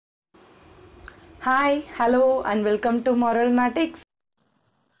Hi, hello and welcome to Marvelmatix.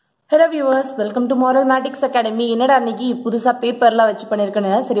 Hello viewers, welcome to Marvelmatix Academy. என்னடா இன்னைக்கு புதுசா பேப்பர்லாம் வச்சு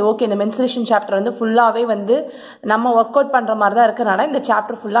பண்ணிருக்கேன்னு. சரி ஓகே, இந்த மென்சுரேஷன் சாப்டர் வந்து ஃபுல்லாவே வந்து நம்ம வொர்க் அவுட் பண்ற மாதிரி தான் இருக்கறனால இந்த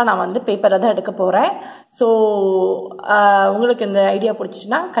சாப்டர் ஃபுல்லா நான் வந்து பேப்பர்ல தான் எடுக்க போறேன். சோ உங்களுக்கு இந்த ஐடியா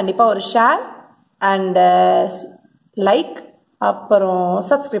பிடிச்சிச்சுனா கண்டிப்பா ஒரு ஷேர் அண்ட் லைக் அப்புறம்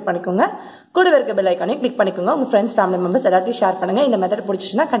சப்ஸ்கிரைப் பண்ணிக்கோங்க. கூடவே இருக்க பெல் ஐகானை கிளிக் பண்ணிக்கோங்க. உங்க ஃப்ரெண்ட்ஸ் ஃபேமிலி மெம்பர்ஸ் எல்லாத்தையும் ஷேர் பண்ணுங்க. இந்த மெத்தட்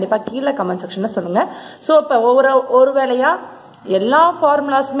பிடிச்சிச்சுன்னா கண்டிப்பா கீழே கமெண்ட் செக்ஷன்ல சொல்லுங்க. ஸோ இப்போ ஒரு வேளையா எல்லா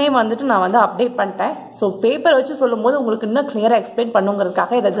ஃபார்முலாஸுமே வந்துட்டு நான் வந்து அப்டேட் பண்ணிட்டேன். ஸோ பேப்பர் வச்சு சொல்லும் போது உங்களுக்கு இன்னும் கிளியராக எக்ஸ்பிளைன்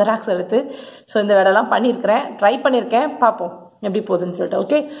பண்ணுங்கிறதுக்காக இதை ஜெராக்ஸ் எடுத்து ஸோ இந்த வேலைலாம் பண்ணியிருக்கிறேன், ட்ரை பண்ணியிருக்கேன். பார்ப்போம் எப்படி போகுதுன்னு சொல்லிட்டு.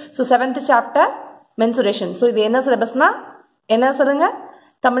 Okay, so 7th chapter mensuration. So இது என்ன சிலபஸ்னா என்ன சொல்லுங்க?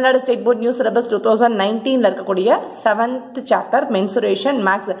 Tamil Nadu state board new syllabus 2019 இருக்கக்கூடிய 7th chapter mensuration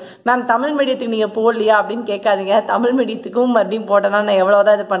maths. Ma'am Tamil மீடியத்துக்கு நீங்க போடலையா அப்படின்னு கேட்காதீங்க. தமிழ் மீடியத்துக்கும் மறுபடியும் போட்டேன்னா நான்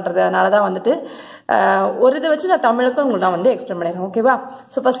எவ்வளவுதான் இது பண்றது. அதனாலதான் வந்துட்டு ஒரு இதை வச்சு நான் தமிழுக்கும் உங்களுக்கு நான் வந்து எக்ஸ்பிளைன் பண்ணிடுறேன். ஓகேவா?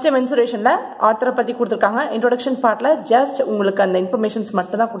 ஸோ ஃபர்ஸ்ட் மென்சுரேஷன்ல ஆத்தரை பத்தி கொடுத்துருக்காங்க. இன்ட்ரோடக்ஷன் பார்ட்ல ஜஸ்ட் உங்களுக்கு அந்த இன்ஃபர்மேஷன்ஸ்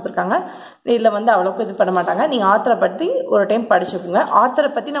மட்டும் தான் கொடுத்துருக்காங்க. இதுல வந்து அவ்வளோக்கு இது பண்ண மாட்டாங்க. நீங்க ஆத்தரை பத்தி ஒரு டைம் படிச்சுக்கோங்க.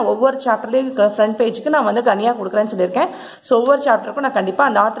 ஆத்தரை பத்தி நான் ஒவ்வொரு சாப்டர்லயும் ஃப்ரண்ட் பேஜுக்கு நான் வந்து தனியாக கொடுக்குறேன்னு சொல்லியிருக்கேன். ஸோ ஒவ்வொரு சாப்டருக்கும் நான் கண்டிப்பா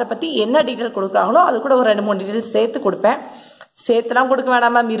அந்த ஆத்தரை பத்தி என்ன டீட்டெயில் கொடுக்குறாங்களோ அது கூட ஒரு 2-3 டீட்டெயில்ஸ் சேர்த்து கொடுப்பேன். சேர்த்துலாம் கொடுக்க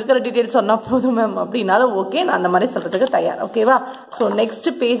வேண்டாம் மேம், இருக்கிற டீட்டெயில்ஸ் சொன்னா போதும் மேம் அப்படின்னாலும் ஓகே, நான் அந்த மாதிரி சொல்றதுக்கு தயார். ஓகேவா? ஸோ நெக்ஸ்ட்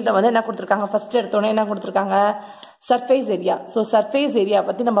பேஜ்ல வந்து என்ன கொடுத்துருக்காங்க? ஃபர்ஸ்ட் எடுத்தோன்னே என்ன கொடுத்துருக்காங்க? Surface area. So surface area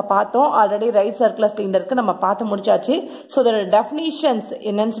பத்தி நம்ம பார்த்தோம் ஆல்ரெடி. ரைட் சர்க்குலர் சிலிண்டருக்கு நம்ம பார்த்து முடிச்சாச்சு. ஸோ இதோட டெஃபினிஷன்ஸ்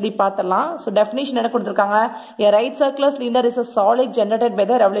என்னன்னு சொல்லி பார்த்தலாம். ஸோ டெஃபினிஷன் என்ன கொடுத்துருக்காங்க? A right circular cylinder is a solid generated by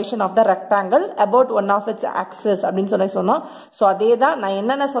the revolution of the rectangle about one of its axis அப்படின்னு சொன்னோம். ஸோ அதே தான் நான்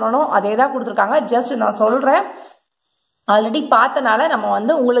என்னென்ன சொல்லணும் அதே தான் கொடுத்துருக்காங்க. ஜஸ்ட் நான் சொல்றேன், ஆல்ரெடி பார்த்தனால நம்ம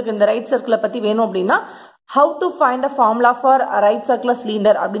வந்து உங்களுக்கு இந்த ரைட் சர்க்கிளை பத்தி வேணும் அப்படின்னா how to find a formula for a right circular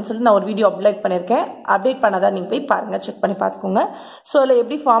cylinder அப்படின்னு சொல்லி நான் ஒரு வீடியோ அப்லோட் பண்ணியிருக்கேன். அப்டேட் பண்ணாதா நீங்க போய் பாருங்க, செக் பண்ணி பார்த்துக்கோங்க. ஸோ இதில்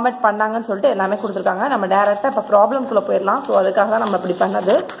எப்படி ஃபார்மேட் பண்ணாங்கன்னு சொல்லிட்டு எல்லாமே கொடுத்துருக்காங்க. நம்ம டேரக்டா இப்போ ப்ராப்ளம்குள்ள போயிடலாம். ஸோ அதுக்காக தான் நம்ம இப்படி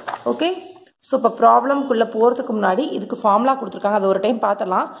பண்ணது. ஓகே, ஸோ இப்போ ப்ராப்ளம்குள்ள போகிறதுக்கு முன்னாடி இதுக்கு ஃபார்முலா கொடுத்துருக்காங்க, அது ஒரு டைம்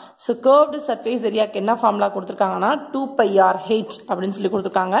பார்த்துடலாம். ஸோ கர்வ்டு சர்ஃபேஸ் ஏரியாவுக்கு என்ன ஃபார்முலா கொடுத்துருக்காங்கன்னா 2πr/h அப்படின்னு சொல்லி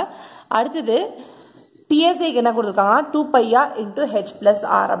கொடுத்துருக்காங்க. அடுத்தது டிஎஸ்ஏக்கு என்ன கொடுத்துருக்காங்கன்னா 2πr into h plus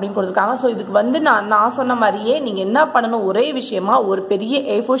r அப்படின்னு கொடுத்துருக்காங்க. ஸோ இதுக்கு வந்து நான் சொன்ன மாதிரியே நீங்க என்ன பண்ணணும், ஒரே விஷயமா ஒரு பெரிய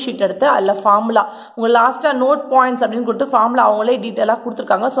A4 ஷீட் எடுத்து அதில் ஃபார்முலா உங்க லாஸ்டா நோட் பாயிண்ட்ஸ் அப்படின்னு கொடுத்து ஃபார்முலா அவங்களே டீட்டெயிலாக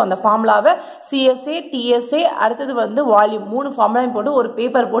கொடுத்துருக்காங்க. ஸோ அந்த ஃபார்முலாவை சிஎஸ்ஏ டிஎஸ்ஏ அடுத்தது வந்து வால்யூம் 3 ஃபார்முலாவையும் போட்டு ஒரு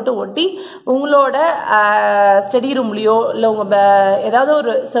பேப்பர் போட்டு ஒட்டி உங்களோட ஸ்டடி ரூம்லயோ இல்லை உங்க ஏதாவது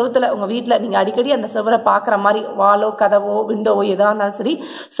ஒரு செவத்துல உங்க வீட்டில் நீங்க அடிக்கடி அந்த செவரை பார்க்குற மாதிரி வாலோ கதவோ விண்டோவோ எதா இருந்தாலும் சரி,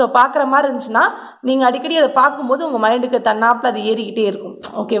 ஸோ பார்க்குற மாதிரி இருந்துச்சுன்னா நீங்க அடிக்கடி அதை பார்க்கும்போது உங்க மைண்டுக்கு தன்னாப்புல அது ஏறிக்கிட்டே இருக்கும்.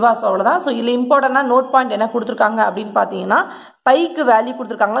 ஓகேவா? ஸோ அவ்வளோதான். ஸோ இதில் இம்பார்ட்டன்டா நோட் பாயிண்ட் என்ன கொடுத்துருக்காங்க அப்படின்னு பார்த்தீங்கன்னா பைக்கு வேல்யூ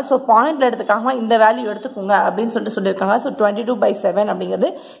கொடுத்துருக்காங்க. ஸோ பாயிண்ட்ல எடுத்துக்காம இந்த வேல்யூ எடுத்துக்கோங்க அப்படின்னு சொல்லியிருக்காங்க. ஸோ 22/7 அப்படிங்கிறது.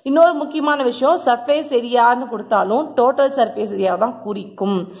 இன்னொரு முக்கியமான விஷயம், சர்ஃபேஸ் ஏரியான்னு கொடுத்தாலும் டோட்டல் சர்ஃபேஸ் ஏரியா தான்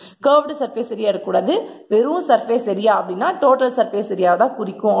குறிக்கும். கர்வ்டு சர்ஃபேஸ் ஏரியா இருக்கக்கூடாது. வெறும் சர்ஃபேஸ் ஏரியா அப்படின்னா டோட்டல் சர்ஃபேஸ் ஏரியா தான்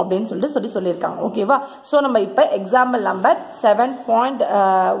குறிக்கும் அப்படின்னு சொல்லியிருக்காங்க. ஓகேவா? ஸோ நம்ம இப்போ எக்ஸாம்பிள் நம்பர்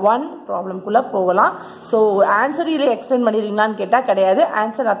 7.1 ப்ராப்ளம்குள்ள போகலாம். ஸோ ஆன்சர் இதில் எக்ஸ்பிளைன் பண்ணிடுறீங்களான்னு கேட்டால் கிடையாது.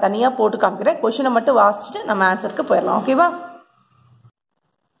 ஆன்சர் நான் தனியாக போட்டு காமிக்கிறேன். கொஸ்டினை மட்டும் வாசிச்சுட்டு நம்ம ஆன்சருக்கு போயிடலாம். ஓகேவா?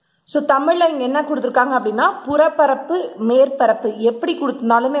 ஸோ தமிழ்ல இங்க என்ன கொடுத்துருக்காங்க அப்படின்னா புறப்பரப்பு மேற்பரப்பு எப்படி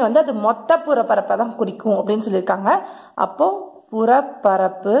கொடுத்திருந்தாலுமே வந்து அது மொத்த புறப்பரப்பை தான் குறிக்கும் அப்படின்னு சொல்லியிருக்காங்க. அப்போ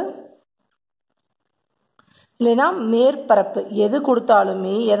புறப்பரப்பு இல்லைன்னா மேற்பரப்பு எது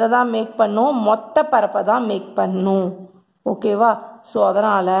கொடுத்தாலுமே எதை தான் மேக் பண்ணும்? மொத்த பரப்பை தான் மேக் பண்ணும். ஓகேவா? ஸோ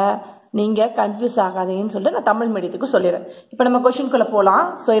அதனால நீங்க கன்ஃபியூஸ் ஆகாதீங்கன்னு சொல்லிட்டு நான் தமிழ் மீடியத்துக்கு சொல்லிடுறேன். இப்போ நம்ம கொஸ்டின்குள்ள போகலாம்.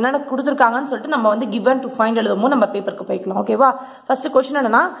 ஸோ என்னென்ன கொடுத்துருக்காங்கன்னு சொல்லிட்டு நம்ம வந்து கிவன் டு ஃபைண்ட் எழுதும்போது நம்ம பேப்பருக்கு போய்க்கலாம். ஓகேவா? ஃபர்ஸ்ட் கொஸ்டின்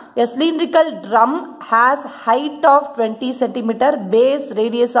என்னன்னா, a cylindrical drum has height of 20 cm, base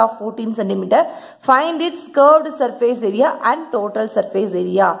radius of 14 cm. Find its curved surface area and total surface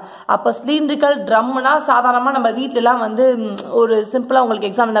area. அப்போ cylindrical drumனா சாதாரணமா நம்ம வீட்ல எல்லாம் வந்து ஒரு சிம்பிளா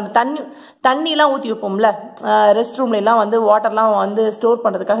உங்களுக்கு எக்ஸாம்பிள் நம்ம தண்ணி எல்லாம் ஊற்றி வைப்போம்ல, ரெஸ்ட் ரூம்ல எல்லாம் வந்து வாட்டர்லாம் வந்து ஸ்டோர்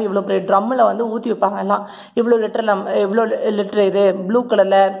பண்றதுக்காக இவ்வளவு ட்ரம்ல வந்து ஊத்தி வைப்பாங்க. எல்லாம் இவ்வளவு லிட்டர் இது ப்ளூ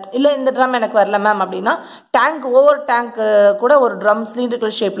கலர்ல இல்ல இந்த ட்ரம் எனக்கு வரல மேம் அப்படின்னா டேங்க் ஓவர் டேங்க் கூட ஒரு ட்ரம்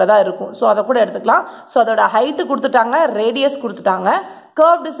சிலிண்டரிக்கல் ஷேப்ல தான் இருக்கும். ஸோ அதை கூட எடுத்துக்கலாம். ஸோ அதோட ஹைட் கொடுத்துட்டாங்க, ரேடியஸ் கொடுத்துட்டாங்க,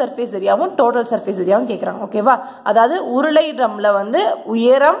 கர்வ்டு சர்ஃபேஸ் ஏரியாவும் டோட்டல் சர்ஃபேஸ் ஏரியாவும் கேட்கறாங்க. ஓகேவா? அதாவது உருளை ட்ரம்ல வந்து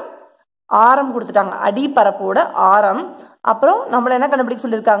உயரம் ஆரம் கொடுத்துட்டாங்க, அடிப்பரப்போட ஆரம். அப்புறம் நம்மள என்ன கண்டுபிடிக்க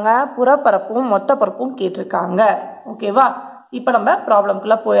சொல்லியிருக்காங்க? புறப்பரப்பும் மொத்த பரப்பும் கேட்டிருக்காங்க. ஓகேவா? இப்போ நம்ம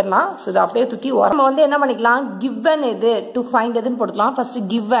ப்ராப்ளம்குள்ள போயிடலாம். ஸோ இதை அப்படியே தூக்கி நம்ம வந்து என்ன பண்ணிக்கலாம்? கிவன் எது டு ஃபைண்ட் எதுன்னு போட்டுக்கலாம். First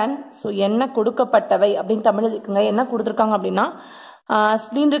given. ஸோ என்ன கொடுக்கப்பட்டவை அப்படின்னு தமிழ் இருக்குங்க. என்ன கொடுத்துருக்காங்க அப்படின்னா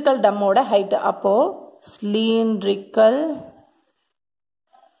cylindrical drumோட height அப்போ cylindrical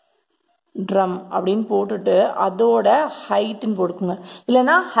drum அப்படின்னு போட்டுட்டு அதோட ஹைட்னு போட்டுக்குங்க.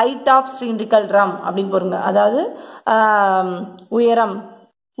 இல்லைன்னா height of cylindrical drum அப்படின்னு போடுங்க. அதாவது உயரம்,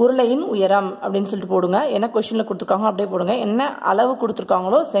 உருளையின் உயரம் அப்படின்னு சொல்லிட்டு போடுங்க. என்ன கொஸ்டின்ல கொடுத்துருக்காங்க அப்படியே போடுங்க. என்ன அளவு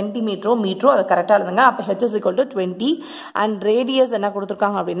கொடுத்துருக்காங்களோ சென்டிமீட்டரோ மீட்டரோ அதை கரெக்டாக எழுதுங்க. அப்போ h is equal to 20 and radius என்ன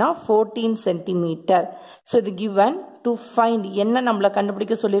கொடுத்துருக்காங்க அப்படின்னா 14 சென்டிமீட்டர். ஸோ இது given to find என்ன நம்மளை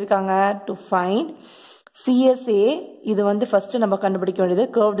கண்டுபிடிக்க சொல்லியிருக்காங்க. to find CSA இது வந்து ஃபர்ஸ்ட் நம்ம கண்டுபிடிக்க வேண்டியது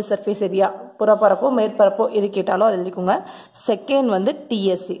curved surface area, புறப்பரப்போ மேற்பரப்போ எது கேட்டாலும் அதை எழுதிக்கோங்க. செகண்ட் வந்து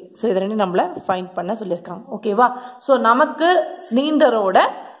TSA. ஸோ இது ரெண்டு நம்மள ஃபைண்ட் பண்ண சொல்லியிருக்காங்க. ஓகேவா? ஸோ நமக்கு சிலிண்டரோட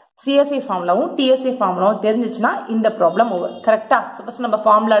CSA ஃபார்முலாவும் TSA ஃபார்முலாவும் தெரிஞ்சிச்சுன்னா இந்த ப்ராப்ளம் ஓவர். கரெக்டா? ஸோ ஃபர்ஸ்ட் நம்ம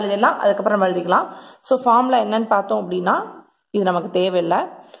ஃபார்முலா எழுதிடலாம், அதுக்கப்புறம் நம்ம எழுதிக்கலாம். ஸோ ஃபார்முலா என்னன்னு பார்த்தோம் அப்படின்னா இது நமக்கு தேவையில்லை.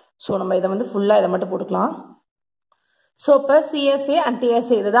 ஸோ நம்ம இதை வந்து ஃபுல்லாக இதை மட்டும் போட்டுக்கலாம். ஸோ இப்போ CSA அண்ட்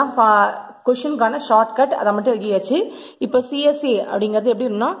TSA இதுதான் கொஷினுக்கான ஷார்ட்கட், அதை மட்டும் எழுதியாச்சு. இப்போ CSA அப்படிங்கிறது எப்படி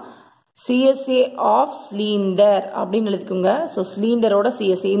இருக்குன்னா CSA ஆஃப் சிலிண்டர் அப்படின்னு எழுதிக்கோங்க. ஸோ சிலிண்டரோட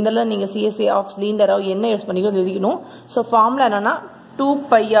CSA இந்த நீங்கள் CSA ஆஃப் சிலிண்டரோ என்ன யூஸ் பண்ணிக்கோ எழுதிக்கணும். ஸோ ஃபார்முலா என்னன்னா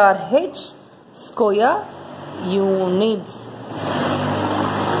 2πRH ஸ்கொயர் யூனிட்ஸ்.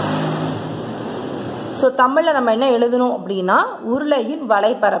 ஸோ தமிழில் நம்ம என்ன எழுதணும் அப்படின்னா உருளையின்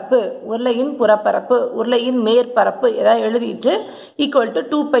வலைப்பரப்பு, உருளையின் புறப்பரப்பு, உருளையின் மேற்பரப்பு ஏதாவது எழுதிட்டு ஈக்குவல் டு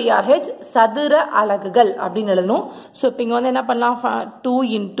 2πRH சதுர அலகுகள் அப்படின்னு எழுதணும். ஸோ இப்போ இங்கே வந்து என்ன பண்ணலாம் 2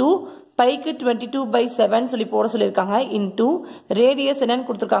 இன்டூ பைக்கு 22/7 சொல்லி போட சொல்லியிருக்காங்க. இன்டூ ரேடியஸ் என்னன்னு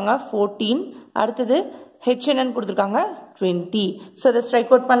கொடுத்துருக்காங்க 14, அடுத்தது ஹெச் என்னன்னு கொடுத்துருக்காங்க 20. ஸோ இதை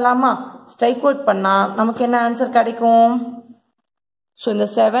ஸ்ட்ரைக் அவுட் பண்ணலாமா? ஸ்ட்ரைக் அவுட் பண்ணால் நமக்கு என்ன ஆன்சர் கிடைக்கும்? ஸோ இந்த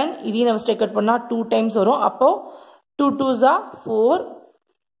 7 இதையும் நம்ம ஸ்ட்ரைக் அவுட் பண்ணால் 2 டைம்ஸ் வரும். அப்போ 2 2s are 4.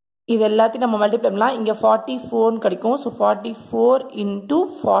 இது எல்லாத்தையும் நம்ம மல்டிப்ளை பண்ணலாம். இங்கே 44 கிடைக்கும். So 44 into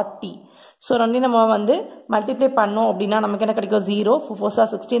 40. ஸோ ரெண்டையும் நம்ம வந்து மல்டிப்ளை பண்ணோம் அப்படின்னா நமக்கு என்ன கிடைக்கும் 0. 4 4s are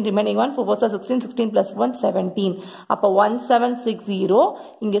 16, remaining 1. 4 4s are 16, 16 plus 1 17. அப்போ 1760.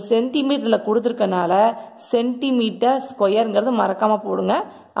 இங்கே சென்டிமீட்டரில் கொடுத்துருக்கனால சென்டிமீட்டர் ஸ்கொயருங்கிறது மறக்காமல் போடுங்க.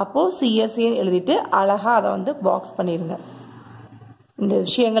 அப்போது CSA எழுதிட்டு அழகாக அதை வந்து பாக்ஸ் பண்ணிடுங்க. இந்த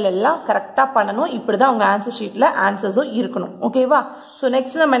விஷயங்கள் எல்லாம் கரெக்டாக பண்ணணும். இப்படி தான் உங்கள் ஆன்சர் ஷீட்டில் ஆன்சர்ஸும் இருக்கணும். ஓகேவா? ஸோ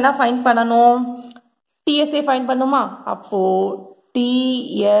நெக்ஸ்ட் நம்ம என்ன ஃபைண்ட் பண்ணணும்? TSA ஃபைண்ட் பண்ணுமா? அப்போது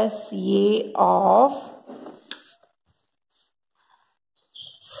TSA ஆஃப்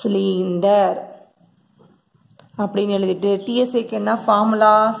சிலிண்டர் அப்படின்னு எழுதிட்டு TSAக்கு என்ன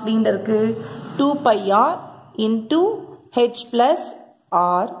ஃபார்முலா சிலிண்டருக்கு 2πR into H +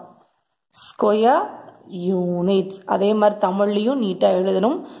 R square units. அதே மாதிரி தமிழ்லையும் நீட்டாக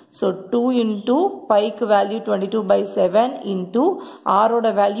எழுதணும். So 2 into bike value 22/7 into ஆரோட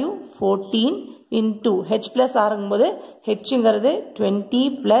வேல்யூ 14 இன்டூ H + Rங்கும்போது ஹெச்ங்கிறது 20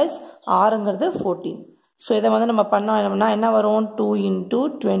 + Rங்கிறது 14. ஸோ இதை வந்து நம்ம பண்ணோம்னா என்ன வரும் 2 இன்டூ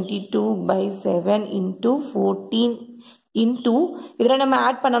 22/7 இன்டூ 14 இன்டூ இதில் நம்ம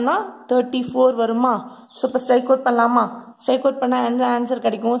ஆட் பண்ணோம்னா 34 வருமா? ஸோ இப்போ ஸ்ட்ரைக் அவுட் பண்ணலாமா? ஸ்ட்ரைக் அவுட் பண்ணால் எந்த ஆன்சர்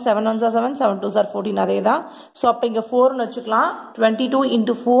கிடைக்கும்? 7 1s are 7, 7 2s are 14. அதே தான். ஸோ அப்போ இங்கே 4ன்னு வச்சுக்கலாம். 22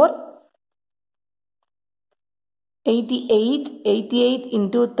 இன்டூ 4 88, 88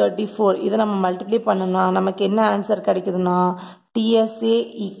 இன்டூ 34. இதை நம்ம மல்டிப்ளை பண்ணோம்னா நமக்கு என்ன ஆன்சர் கிடைக்குதுன்னா TSA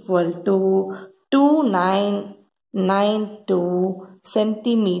equal to 2992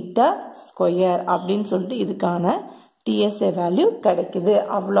 centimetre square அப்படின்னு சொல்லிட்டு இதுக்கான TSA வேல்யூ கிடைக்குது.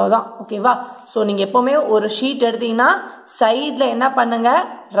 அவ்வளோதான். ஓகேவா? ஸோ நீங்கள் எப்போவுமே ஒரு ஷீட் எடுத்தீங்கன்னா சைடில் என்ன பண்ணுங்க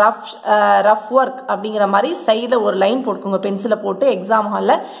ரஃப் ஒர்க் அப்படிங்கிற மாதிரி சைடில் ஒரு லைன் போட்டுக்கோங்க. பென்சிலை போட்டு எக்ஸாம்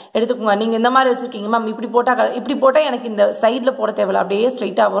ஹாலில் எடுத்துக்கோங்க. நீங்கள் இந்த மாதிரி வச்சுருக்கீங்க மேம் இப்படி போட்டால் எனக்கு இந்த சைடில் போட தேவையில்ல, அப்படியே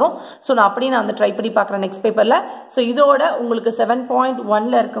ஸ்ட்ரைட்டாக வரும். ஸோ நான் அப்படியே நான் ட்ரை பண்ணி பார்க்குறேன் நெக்ஸ்ட் பேப்பரில். ஸோ இதோட உங்களுக்கு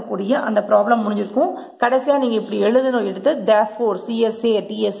 7.1ல் இருக்கக்கூடிய அந்த ப்ராப்ளம் முடிஞ்சிருக்கும். கடைசியாக நீங்கள் இப்படி எழுதணும். எடுத்து therefore CSA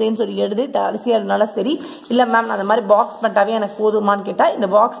TSAன்னு சொல்லி எழுதி கடைசியாக இருந்தாலும் சரி. இல்லை மேம் நான் அந்த மாதிரி பாக்ஸ் பண்ணிட்டாவே எனக்கு போதுமான்னு கேட்டால் இந்த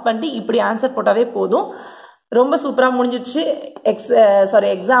பாக்ஸ் பண்ணிட்டு இப்படி ஆன்சர் போட்டாவே போதும். ரொம்ப சூப்பராக முடிஞ்சிச்சு.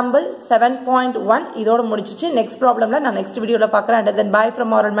 எக்ஸாம்பிள் 7.1 இதோட முடிச்சிச்சு. நெக்ஸ்ட் ப்ராப்ளம்ல நான் நெக்ஸ்ட் வீடியோவில் பார்க்குறேன். And then bye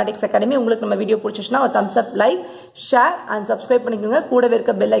from Marvelmatix Academy. உங்களுக்கு நம்ம வீடியோ பிடிச்சிச்சுன்னா ஒரு thumbs up, like, share and subscribe பண்ணிக்கோங்க. கூடவே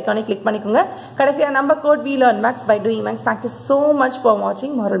இருக்க பெல் ஐக்கானை கிளிக் பண்ணிக்கோங்க. கடைசியாக நம்ம code we learn maths by doing maths. Thank you so much for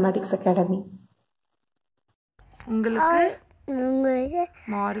watching Marvelmatix Academy. உங்களுக்கு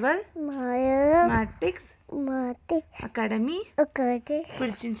Marvelmatix Academy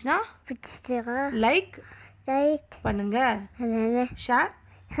பிடிச்சிருந்துச்சுன்னா லைக் பண்ணுங்க, ஷேர்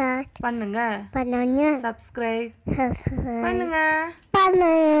பண்ணுங்க, சப்ஸ்கிரைப் பண்ணுங்க.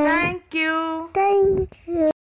 தேங்க்யூ.